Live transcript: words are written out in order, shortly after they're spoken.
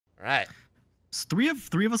All right. Three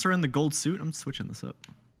of us are in the gold suit. I'm switching this up.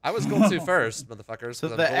 I was gold 2 first, motherfuckers. So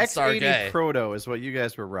I'm the gold star X80 gay. Proto is what you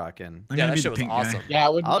guys were rocking. I'm Yeah, gonna that be shit the was pink awesome. guy. Yeah, I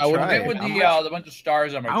would. I'll I would try have it. with the bunch of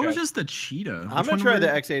stars on my I was chest. just a cheetah. I'm gonna try the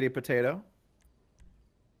X80 Potato.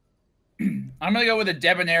 I'm gonna go with a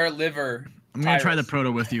debonair liver. I'm gonna try the Tyrus.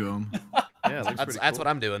 proto with you. Yeah, it looks pretty That's cool. what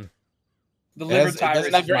I'm doing. The It liver doesn't, tyrus.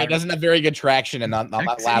 it doesn't have very good traction, and on that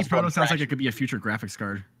X80 last proto one. sounds like it could be a future graphics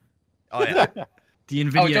card. Oh yeah. The Oh, it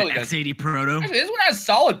NVIDIA totally does. X80 proto. Actually, this one has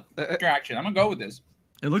solid traction. I'm gonna go with this.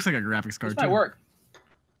 It looks like a graphics card This might too. work.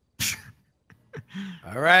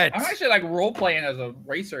 All right. I'm actually like role playing as a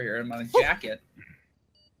racer here in my jacket.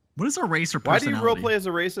 What is a racer Why do you personality? roleplay as a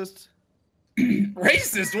racist?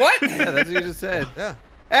 Racist? What? Yeah, that's what you just said. Yeah.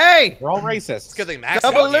 Hey! We're all It's a racist. good thing Max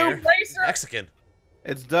Double is here. loop. Racer. Mexican.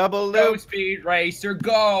 It's double Go loop. speed racer,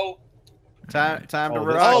 go. Time to Oh,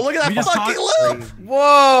 rock. Oh, look at We that just fucking talked- loop!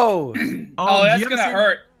 Whoa! Oh, do you that's have the gonna same-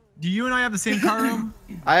 hurt. Do you and I have the same car room?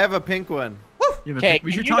 I have a pink one. You have a Okay, pink-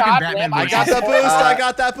 we can should you talk in not Batman ram- I I got voices. that boost. I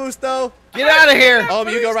got that boost though. Get out of here! Oh,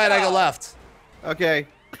 you go right. I go left. Okay.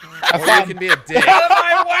 Or you can be a dick. Out of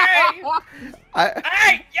my way! I.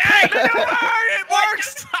 Hey, yay! It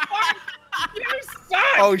works! You suck!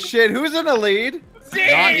 Oh shit! Who's in the lead?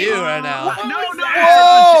 Not you right now. No,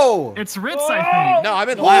 Whoa! It's Ritz, I think. No, I'm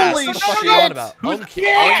in Holy last. What the fuck are you on shit. about? Who's- Okay.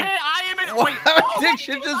 Okay, I am in. Wait, My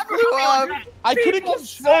addiction just flew off. I couldn't People control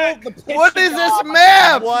suck. the pitch. What is this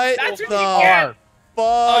map? What That's the what you get. fuck?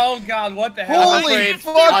 Oh god, what the hell? Holy afraid.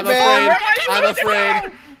 fuck, I'm man! afraid. I'm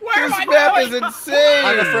afraid. Where This am I map going? is insane.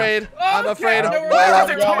 I'm afraid. I'm Okay, afraid. I I don't don't know where Where I'm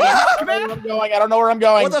is going. it? I don't know where I'm going. I don't know where I'm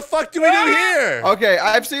going. What the fuck do we do here? Okay,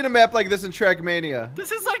 I've seen a map like this in Trackmania.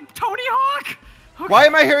 This is like Tony Hawk. Okay. Why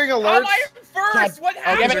am I hearing How alerts? am I first? What Oh,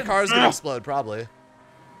 happened? because your car's gonna explode, probably.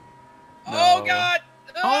 Oh No. god!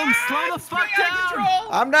 Oh, slow the fuck Spinning out of down.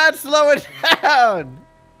 control. I'm not slowing down.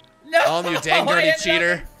 No! Oh, you dang I dirty ended up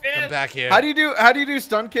cheater. in fifth. Come back here. How do you do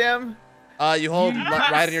stunt cam? You hold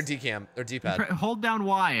Yes. right on your D-cam or D-pad. Hold down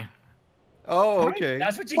Y. Oh, okay.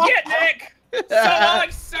 That's what you get, Nick. So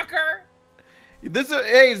long, sucker. This is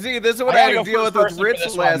hey Z. This is what I I gotta had to go deal first with person for Ritz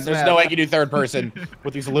this one. last There's map. no way I can do third person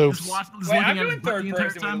with these Just loops. watch, just Wait, looking I'm at doing it third the entire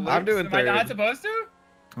person. time. with I'm loops. doing Am I not third. supposed to?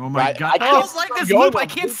 Oh my Right, god. I I can't don't like keep this going loop. I while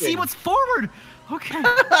can't see looping. what's forward. Okay.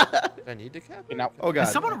 I need to cap. You know, Oh god.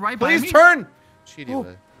 Is someone right by Please me? turn. Cheaty Oh.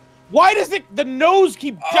 way. why does the nose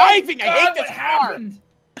keep diving? I God, hate what this car. happened?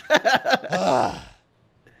 Ah.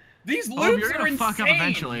 These Oh, loops you're are gonna insane. fuck up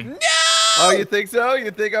eventually. Oh, you think so?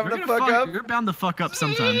 You think I'm You're gonna fuck up? You're bound to fuck up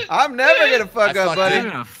sometime. I'm never gonna fuck I up, fucked buddy.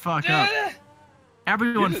 You're gonna fuck up.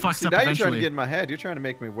 Everyone fucks See, up now you're trying to eventually. get in my head. You're trying to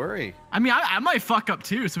make me worry. I mean, I might fuck up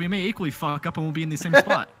too, so we may equally fuck up and we'll be in the same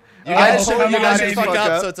spot. You guys Oh, should, you come guys on, should baby. fuck Fuck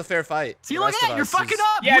up, up. so it's a fair fight. See, The look rest at that. of You're us fucking is-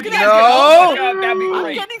 up. Yeah, Look if at you that. guys No. could all fuck up, that'd be I'm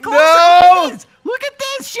great. getting closer. No! Look at this. Look at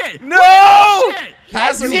this shit. No! Shit.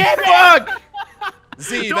 Pass him. Fuck!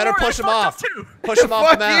 Z, you Don't better worry, push I him fucked off. up too. Push him off the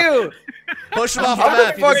Fuck map. you! Push him off the I'm map.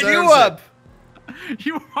 gonna He fuck deserves you it. up.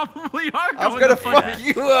 You probably are I'm going gonna to fuck fuck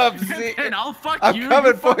you up, me. Z. And I'll fuck I'm you.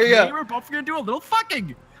 coming you fuck for ya. me. We're both gonna do a little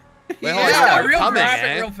fucking. Wait, hold Yeah, on. Yeah. You're real coming, graphic,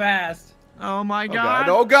 eh? real fast. Oh my Oh god. god!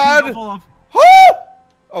 Oh god! Did you fall off? Woo!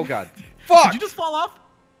 Oh god! Fuck! Did you just fall off?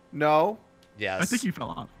 No, Yes. I think you fell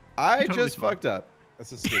off. I You totally just fell. fucked up.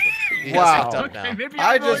 This is stupid. He Wow. has fucked up Okay, now. maybe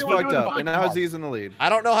I I'm the just only one fucked doing up, the and fucking now off. Z's in the lead. I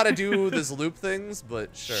don't know how to do this loop things,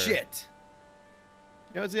 but sure. Shit!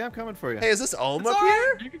 Yo, Z, I'm coming for you. Hey, is this Ohm It's up all right.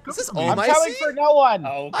 here? You can Is this come for me. Ohm I'm I coming see? for no one.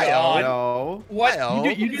 Oh I god. No, What? Hi-oh.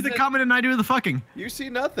 You do the comment and I do the fucking. you see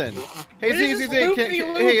nothing. Hey, What Z, is Z, this Z,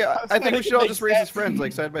 loopy-loop? hey, I think we Make should all it just make race as sense. friends,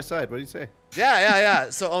 like side by side. What do you say? Yeah.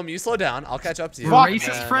 So Ohm, you slow down. I'll catch up to you. We're Fuck,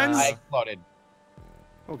 racist And, friends? I exploded.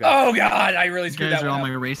 Oh god! Oh god, I really You screwed guys that are all one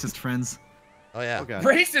my up. racist friends. Oh yeah. Oh god!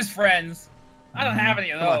 Racist friends. I don't have any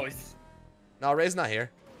of Come on. those. No, Ray's not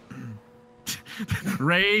here.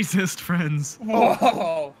 Racist friends.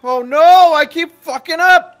 Whoa. Oh no! I keep fucking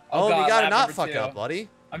up. Oh, God, you gotta lap not number fuck 2. up, buddy.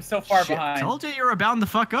 I'm so far Shit. behind. Told you you were bound to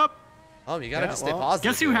fuck up. Oh, you gotta Yeah, just stay well,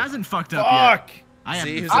 positive. Guess who here. hasn't fucked up yet? Fuck! I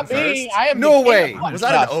See am. who's I'm in first? being, I am No the king way. of Was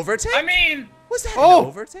that an stuff. overtake? I mean, Was that Oh. an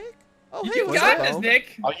overtake? Oh, hey, you what's got up, this, Ohm?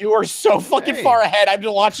 Nick. Oh, you are so fucking Hey. far ahead. I'm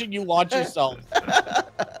just watching you launch yourself.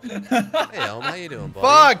 Hey, Ohm, how you doing, buddy?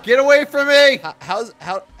 Fuck! Get away from me! How's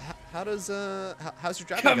your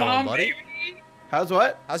driving Come going, on, buddy? baby. How's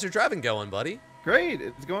what? How's your driving going, buddy? Great!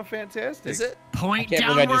 It's going fantastic. Is it? I Point can't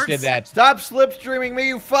believe I downwards. just did that. Stop slipstreaming me,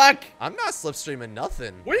 you fuck! I'm not slipstreaming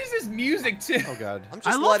nothing. What is this music to? Oh god. I'm just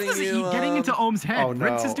I love letting this. you. Getting into Ohm's head. Oh,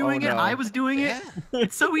 Ritz no. is doing Oh, it. no. I was doing it. Yeah.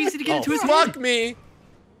 It's so easy to get Oh, into his fuck head. me.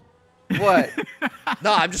 What?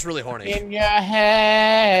 No, I'm just really horny. In your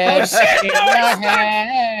head. Oh, shit, In no, your it's not.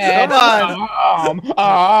 head. Come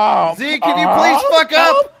on. Z, can you please fuck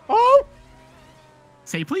up?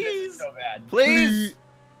 Say please. So bad. Please.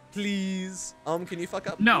 Please. Can you fuck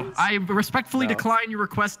up? No, please? I respectfully No. decline your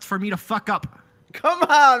request for me to fuck up. Come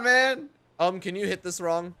on, man. Can you hit this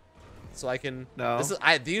wrong? So I can. No.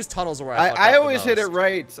 These tunnels are where I fuck up I the always hit it most.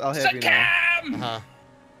 right. I'll have you know. Sakam!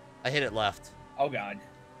 I hit it left. Oh god.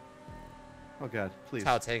 Oh God, please. That's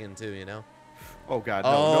how it's hanging too, you know. Oh God,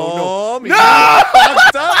 no. No! No!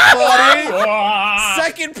 Fucked up, buddy. Ah!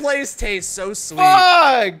 Second place tastes so sweet.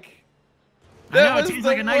 Fuck! I That know, it was tastes the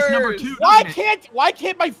like a nice number worst. 2. Why doesn't it?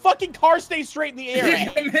 can't my fucking car stay straight in the air?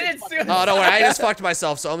 Committed suicide. Oh, don't worry. I just fucked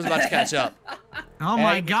myself, so I'm about to catch up. Oh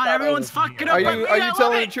my Hey, God, start everyone's over. fucking up. Are on you me, I love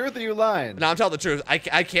telling the it. truth or are you lying? No, I'm telling the truth. I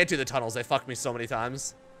can't do the tunnels. They fucked me so many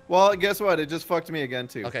times. Well, guess what? It just fucked me again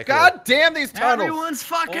too. Okay, cool. God damn these tunnels! Everyone's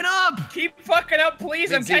fucking up. Keep fucking up,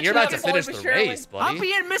 please. I'm Lindsay, catching you're about up to slowly finish but the surely. race, I'm buddy.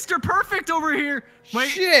 being Mr. Perfect over here. Wait,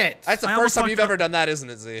 Shit! That's the I first almost time you've fucked ever up. done that, isn't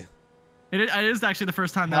it, Z? it is actually the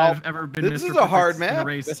first time that Nope. I've ever been This Mr. is a hard Perfect in map. a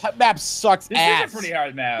race. This map sucks This ass. is a pretty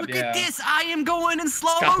hard map. Look yeah. at this. I am going in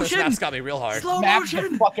slow This motion. map's got me real hard. Slow Map's the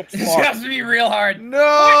motion. fucking This smart. has to be real hard.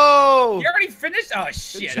 No! You already finished? Oh Good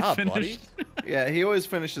shit. job, buddy. Finished. Yeah, he always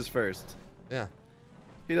finishes first. Yeah.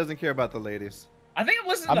 He doesn't care about the ladies. I think I'm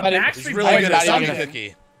listening I'm to not the even- He's Backstreet really Boys good or at Sunny something.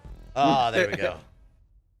 Cookie. Ah, there we go.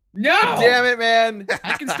 No. Damn it, man!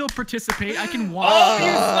 I can still participate. I can Oh, watch. you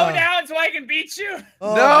slow down so I can beat you.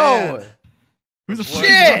 Oh, no! man. Who's the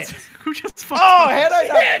Shit! Who just fucked Oh, up? had I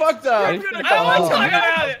Shit! not fucked up? I don't want to talk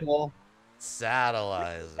about it.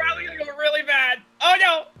 Satellizer. Probably gonna go really bad. Oh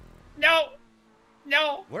no, no,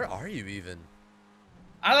 no. Where are you even?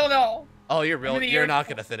 I don't know. Oh, in the you're air. not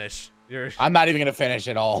gonna finish. You're I'm not even gonna finish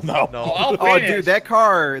at all. No. no. I'll Oh, finish. dude, that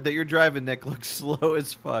car that you're driving, Nick, looks slow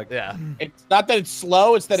as fuck. Yeah. It's not that it's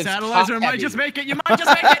slow. It's that it's Satellizer top might heavy. just make it. You might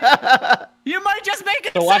just make it. You might just make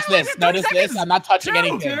it. So watch this. Satellizer, 30 Notice this. seconds. I'm not touching 2,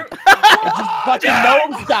 anything. 2. It just fucking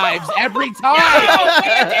nosedives every time. Oh,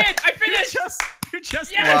 wait, I did. I You finished.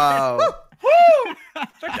 just. Yes! Wow. Woo!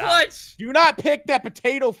 The clutch. Do not pick that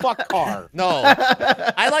potato fuck car. No.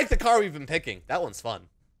 I like the car we've been picking. That one's fun.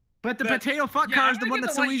 But the But- potato fuck Yeah, car I'm is the gonna one get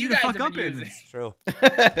that's the so one easy you to guys fuck have up been in. using. It's true.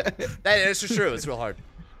 That is true. It's real hard.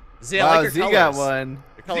 Z, I Wow, like your Z colors. got one.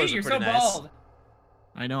 Your colors See, you're are so pretty nice. bald.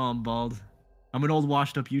 I know I'm bald. I'm an old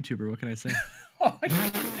washed up YouTuber. What can I say?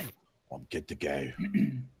 I'm good to go.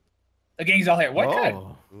 The gang's all here. What kind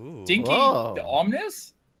of Oh. Ooh. dinky Whoa. the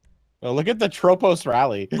Omnis? Well, look at the Tropos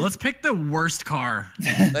rally. Let's pick the worst car.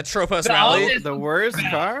 That Tropos The rally. Aldi- The worst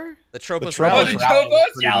car? The Tropos The Tropos Oh, rally. the rally.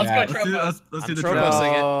 Tropos? Pretty Yeah, let's bad. go Let's do, Tropos. let's do I'm the Tropos. Tropos.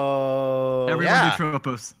 Sing it. Oh. Everyone Yeah. do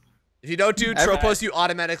Tropos. If you don't do Every- Tropos, you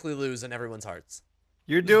automatically lose in everyone's hearts.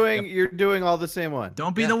 You're doing all the same one.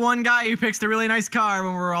 Don't be Yeah. the one guy who picks the really nice car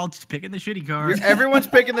when we're all just picking the shitty car. Everyone's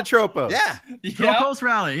picking the Tropos. Yeah. Yeah. Tropos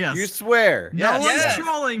rally, yes. You swear. No Yes. one's Yes.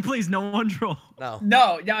 trolling, please. No one troll. No.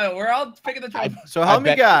 No, no, we're all picking the Tropos. So help me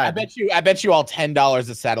I God. bet you all $10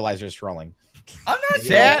 that Satellizer is trolling. I'm not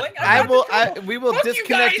That trolling. we will Fuck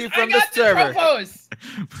disconnect guys, you from I the got server.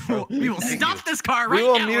 Tropos. We will stop this car right We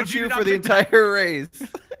will now. mute if do you not for the pick that. entire race.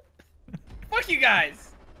 Fuck you guys.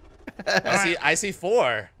 I see 4.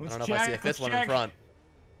 I Let's don't know if I see a check, 5th let's one in check. front.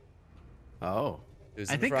 Oh. Who's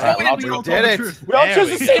I in think front? technically we all did told the it. truth. We all There chose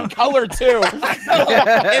we the go. same color too.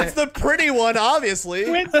 It's the pretty one, obviously.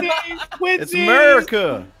 Quincy, It's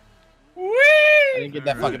America. I Whee! didn't get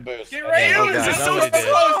that fucking boost. Get ready. Oh, to God. lose. So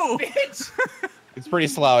slow. Bitch. It's pretty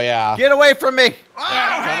slow, yeah. Get away from me.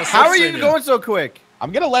 Trying to How are you slipstream going so quick?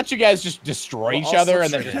 I'm gonna let you guys just destroy each I'll other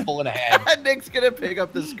and then slipstream. just pull it ahead. Nick's gonna pick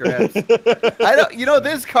up the scraps. I don't. You know,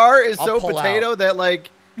 this car is I'll so pull potato that like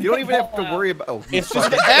you don't even have to Pull out. worry about. Oh, you It's just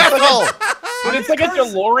fucking a- asshole. But it's like a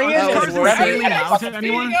DeLorean. That and was it's worth revving it. like a Now fucking- to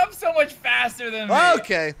anyone? Speeding up so much faster than me.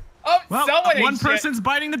 Okay. Oh, Well, someone ate one shit. person's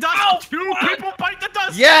biting the dust. Ow, 2 fuck. people bite the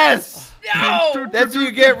dust. Yes. No. That's what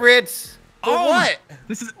you get, Ritz. For what?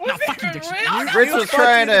 This is Was no it fucking Ritz? dictionary. Ritz was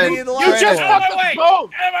trying to. You You trying just to- Out of fucked my way. the boat.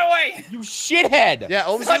 Out of my way. You shithead. Yeah,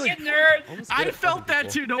 almost Fucking nerd. I felt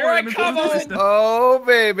that too. Don't Here worry. I I'm in come, positive Owen. system. Oh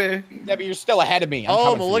baby. Yeah, but you're still ahead of me. I'm Oh,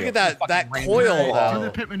 coming but for look you. at that You fucking that rain coil man. Do though.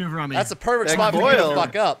 the pit maneuver on me. That's a perfect That spot for you to coil.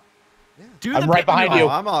 fuck up. Do I'm the right pit behind maneuver. you.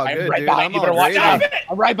 Oh, I'm all I'm good, right dude. behind I'm you. all Better watch gravy. out. Stop it.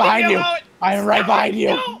 I'm right behind Leave you. me alone. I'm right behind you.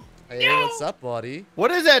 No. Hey, No. what's up, buddy?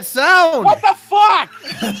 What is that sound? What the fuck?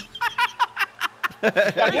 What is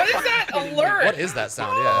that alert? What is that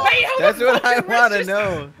sound? Yeah. Wait, how That's the what fuck I did Ritz want to just-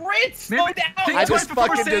 know. Ritz, Maybe- slow down. think I twice just before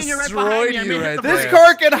fucking saying you're right destroyed behind me. I you may hit right the there. This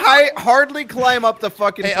car can hardly climb up the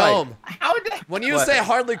fucking Hey, pipe. How did when you What? say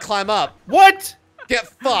hardly climb up, What? get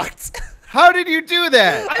fucked. How did you do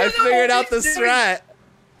that? I don't know, figured out the he's doing- strat.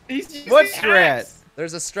 He's using What hacks. strat?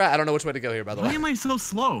 There's a strat. I don't know which way to go here, by the Why way. am I so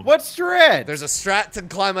slow? What strat? There's a strat to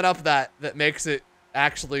climbing up that makes it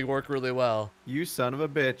actually work really well. You son of a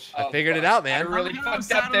bitch. I figured it out, man. I really Oh,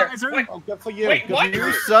 fucked up there. Satellizer. Wait, Oh, good for you. Wait, good what? For You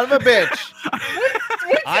you. son of a bitch.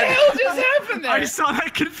 what the hell just happened there? I saw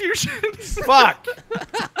that confusion. Fuck.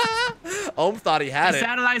 Ohm thought he had it.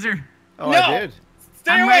 Satellizer. Oh, No. I did.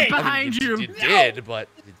 Stay I'm away. right behind you. You did, but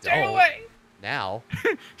you Stay don't. away. Now.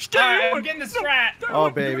 Stay Alright, away. I'm getting the strat. Oh,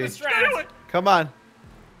 I'm getting baby. the strat. Come on.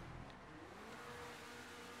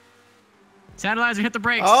 Satellizer, hit the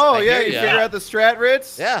brakes. Oh, I yeah, hear you ya. figure out the strat,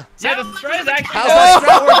 Ritz? Yeah. Yeah, the strat is actually How's Oh! that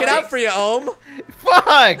strat working out for you, Ohm?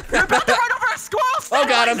 Fuck. You're about to run over a squirrel. Oh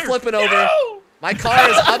god, I'm Satellizer. flipping over. No! My car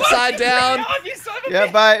is upside down. Off, you son of a Yeah,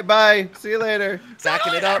 bitch. bye. See you later.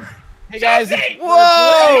 Backing it up. Hey guys. Jesse!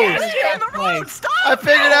 Whoa! Stay in the road. Stop. I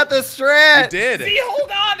figured out the You strat. did. See,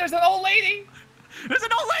 hold on. There's an old lady. There's an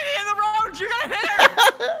old lady in the road. You're gonna hit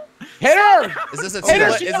her. Hit her. Is this a Hey,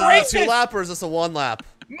 two, she's is a this a racist. 2-lap or is this a 1-lap?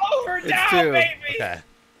 Mow her It's down, two. baby. Okay.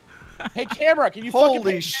 Hey camera, can you Holy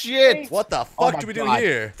fucking shit. What the Oh fuck my do we do God.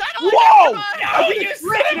 here? Satellizer, Whoa! come on. No, you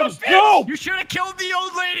son of a Let's bitch. go. You should have killed the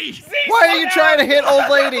old lady. See, Why are slow you down. trying to hit old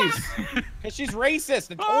ladies? Cause she's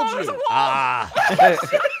racist. I Oh, told there's a you. wall. Ah.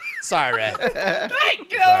 Sorry, Red. Hey,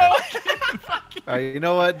 get out of the way. All right, you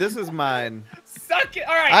know what? This is mine. Suck it.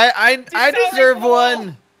 All right. I Just deserve celebrate the wall.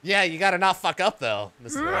 one. Yeah, you gotta not fuck up though,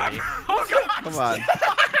 Mr. Ernie. Oh god. Come on.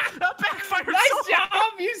 That backfired Nice so job,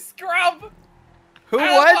 you scrub. Who Out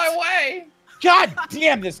of my what? way. God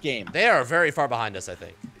damn this game. They are very far behind us, I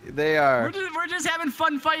think. They are. We're just having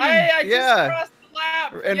fun fighting. I just Yeah. crossed the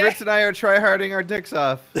lap. And Yeah. Ritz and I are try-harding our dicks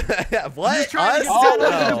off. Yeah, I'm what? just trying to get Us?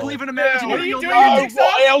 Satellizer to No. believe in a Yeah, what are imaginary you old doing? lady. Oh, Dicks up?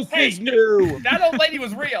 what else Hey. is new? That old lady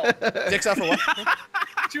was real. Dicks out for what?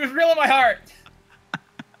 She was real in my heart.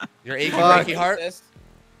 Your achy Fuck. breaky heart? At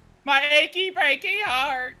My achy, breaky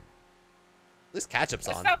heart. least ketchup's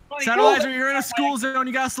That's on. not funny. Satellizer, you're in a school zone.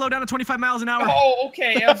 You gotta slow down to 25 miles an hour. Oh,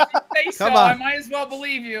 okay. If you say so, Come on. I might as well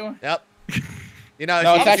believe you. Yep. You know,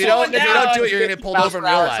 No, if, it's you actually don't, slowing if you don't down. do it, you're gonna get pulled 50 over in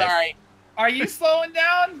miles real per hour, life. Sorry. Are you slowing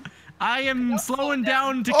down? I am slowing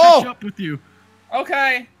down to Oh! catch up with you.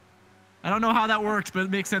 Okay. I don't know how that works, but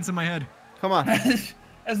it makes sense in my head. Come on.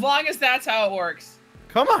 As long as that's how it works.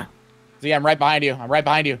 Come on. Z, I'm right behind you. I'm right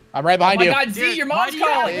behind you. I'm right behind Oh my you. God, Z, your Why mom's do you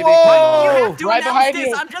have- calling. Baby, You Whoa. have to Right announce behind this.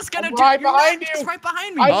 you. I'm just gonna I'm do right you're behind not you. just right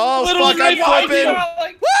behind me. I- Oh, Literally fuck, I'm behind flipping. you.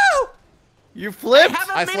 Calling. Woo! You I flipped? have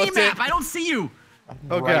a I mini flipped map. it. I don't see you. I'm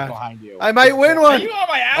Oh, right God. behind you. I might win Are one. you on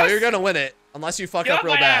my ass? Oh, you're gonna win it. Unless you fuck Get up off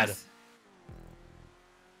real my bad. ass.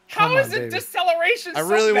 How Come is on, the baby. deceleration I so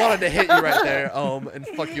really bad? wanted to hit you right there, and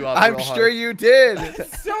fuck you up I'm real sure hard. you did.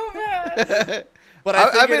 So bad. But I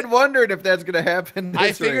I've figured, been wondering if that's gonna happen. I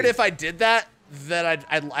this figured race. if I did that, then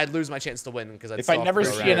I'd lose my chance to win because I'd If I still never have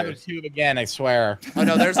to go see around. another tube again, I swear. Oh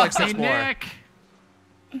no, there's like Hey 6 more. Nick.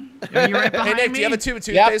 Are you right Hey behind Nick, me? do you have a tube of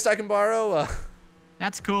toothpaste I can borrow?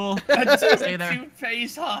 That's cool. A Stay there.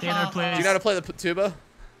 two-face. Ha, Stay there, ha, please. Do you know how to play the tuba?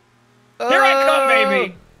 Here I come, Oh.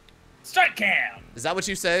 baby. Strut cam. Is that what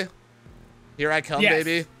you say? Here I come, Yes.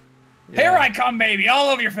 baby. Here I come, baby. All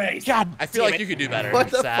over your face. God, I feel damn like it. you could do better. What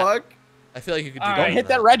the Sat. fuck? I feel like you could do All better. right. Don't hit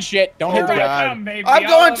than that red shit. Don't Here hit the I red. come, baby. I'm all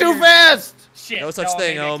going over too your- fast. Shit. No such no,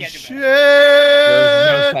 thing, maybe I Om. can't do Shit.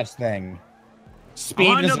 There's no such thing. I Speed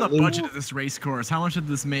want to know is the illegal. budget of this race course. How much did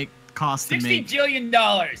this cost to $60 make?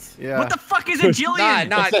 jillion. Yeah. What the fuck is a jillion?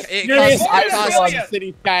 Not. It's a It serious costs. It It costs- costs. on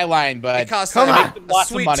city skyline, but It costs Come a on.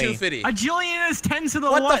 Lots of sweet money. 250. A jillion is 10 to the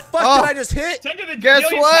What what? the fuck Oh. did I just hit? Send to the Guess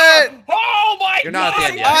jillion what? power. Oh my You're God. not at the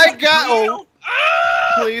end yet. I got. Oh,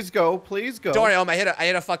 Ah! please go. Please go. Don't worry, Om. I hit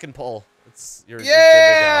a fucking pole. You're good to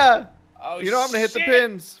Yeah. Oh, You know I'm gonna hit the shit.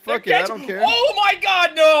 pins. They're Fuck it. I catching- don't care. Oh my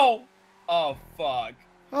God, no. Oh fuck.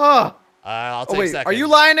 Oh. go. I'll Oh take wait. second. Are you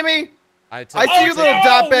lying to me? I I took see your little no,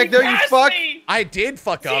 dot back there. You passed fuck. me. I did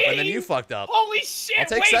fuck up, and then you Jeez. fucked up. Holy shit. I'll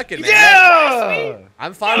take wait, second, you man. passed me? Yeah.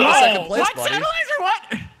 I'm fine with No. second place, What? buddy. Satellizer,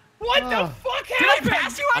 what? What the Oh. fuck Did I happened?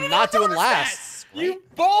 pass you? I I'm didn't not even doing notice last. You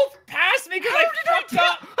both passed me because I fucked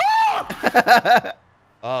up.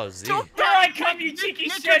 Oh, Z. Don't- Here I come, you cheeky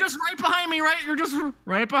Nick, shit. you're just right behind me, right? You're just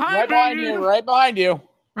right behind right me. behind you, right behind you.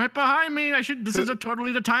 Right behind me. This is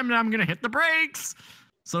totally the time that I'm gonna hit the brakes.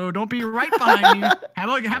 So don't be right behind me.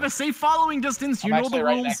 Have a safe following distance. You I'm know the actually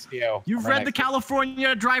right rules. next to you. You've I'm right read the next to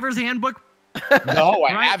California Driver's Handbook. you. No,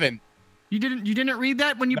 I Right? haven't. You didn't read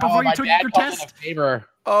that when you No, before my you took dad your called in test? a favor.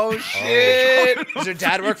 Oh shit. Does your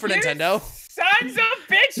dad work for You Nintendo? Sons of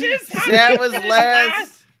bitches. How did That you was finish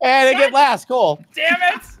last. And I get last. Cool. Damn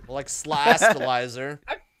it. Like Slastalizer.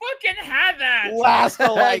 I fucking had that. Last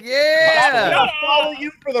like. Yeah. I'll follow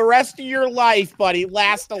you for the rest of your life, buddy.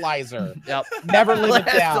 Lastalizer. Yep. Never live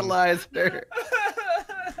it down. Lastalizer.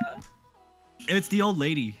 It's the old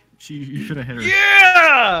lady. You should have hit her.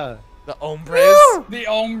 Yeah. The hombres. The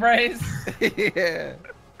hombres. Yeah.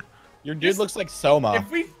 Your dude looks like Soma. If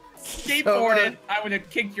we skateboarded, I would have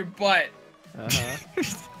kicked your butt.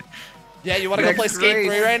 Yeah, you want to go play Next Skate 3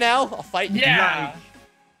 race. right now? I'll fight you. Yeah.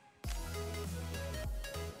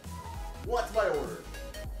 What's my order?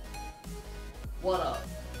 What up?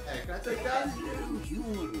 Hey, can I take that?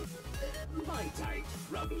 Human. Might I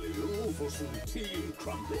trouble you for some team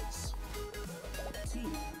crumpets?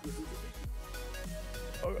 Team.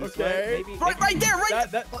 Okay. Right there,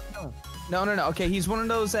 right. No. Okay, he's one of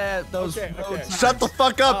those. Okay. Shut the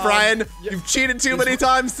fuck up, Brian. You've cheated too many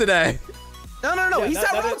times today. No. Yeah, He's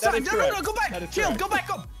that that is roadside. correct. No. Go That back. is Shield. correct. Go back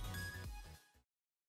up.